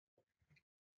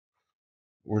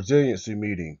Resiliency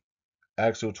Meeting,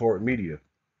 Axxel Torque Media.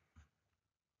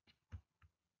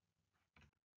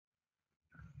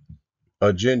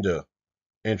 Agenda,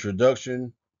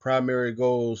 Introduction, Primary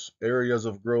Goals, Areas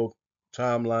of Growth,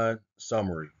 Timeline,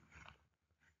 Summary.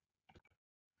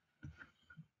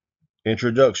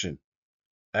 Introduction,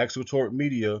 Axxel Torque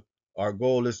Media. Our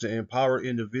goal is to empower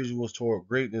individuals toward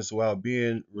greatness while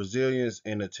being resilient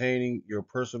in attaining your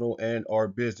personal and our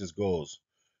business goals.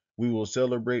 We will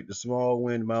celebrate the small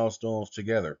win milestones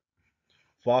together.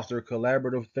 Foster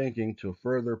collaborative thinking to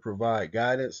further provide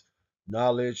guidance,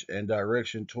 knowledge, and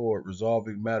direction toward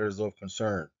resolving matters of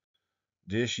concern.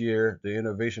 This year, the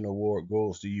Innovation Award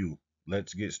goes to you.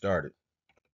 Let's get started.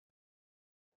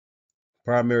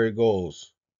 Primary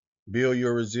goals: build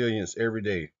your resilience every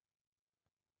day.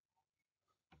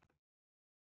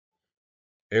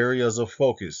 Areas of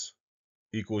focus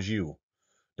equals you.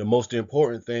 The most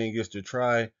important thing is to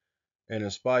try and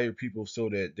inspire people so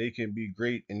that they can be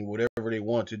great in whatever they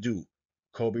want to do.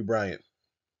 Kobe Bryant.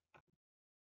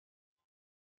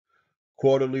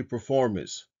 Quarterly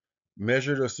performance: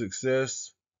 measure the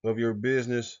success of your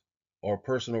business or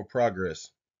personal progress.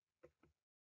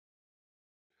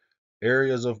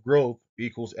 Areas of growth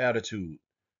equals attitude.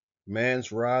 Man's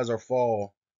rise or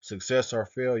fall, success or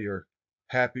failure,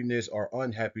 happiness or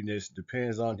unhappiness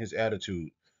depends on his attitude.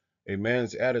 A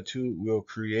man's attitude will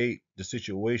create the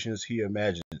situations he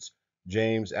imagines.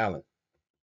 James Allen.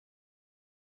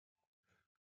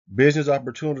 Business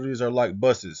opportunities are like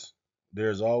buses.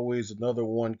 There's always another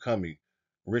one coming.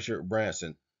 Richard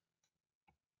Branson.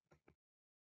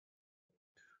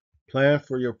 Plan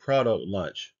for your product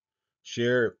launch.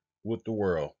 Share it with the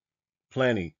world.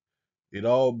 Planning. It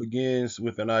all begins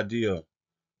with an idea.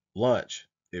 Launch.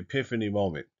 Epiphany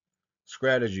moment.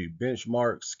 Strategy,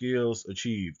 benchmark, skills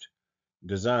achieved.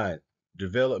 Design,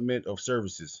 development of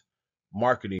services.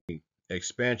 Marketing,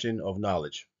 expansion of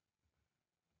knowledge.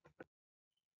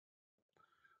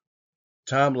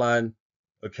 Timeline,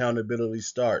 accountability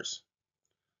starts.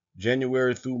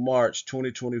 January through March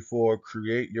 2024,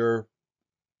 create your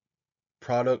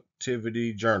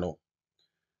productivity journal.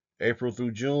 April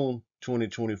through June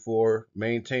 2024,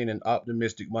 maintain an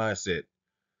optimistic mindset.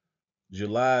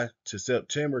 July to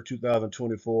September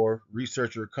 2024,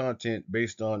 research your content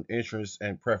based on interests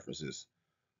and preferences.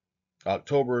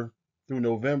 October through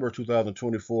November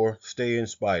 2024, stay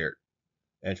inspired.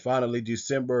 And finally,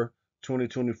 December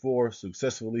 2024,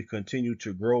 successfully continue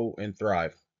to grow and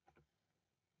thrive.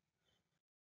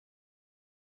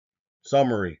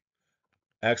 Summary: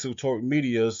 Axxel Torque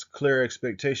Media's clear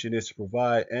expectation is to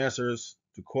provide answers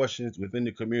to questions within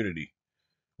the community.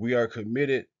 We are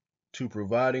committed to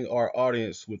providing our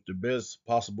audience with the best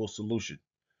possible solution.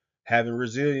 Having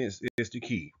resilience is the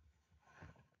key.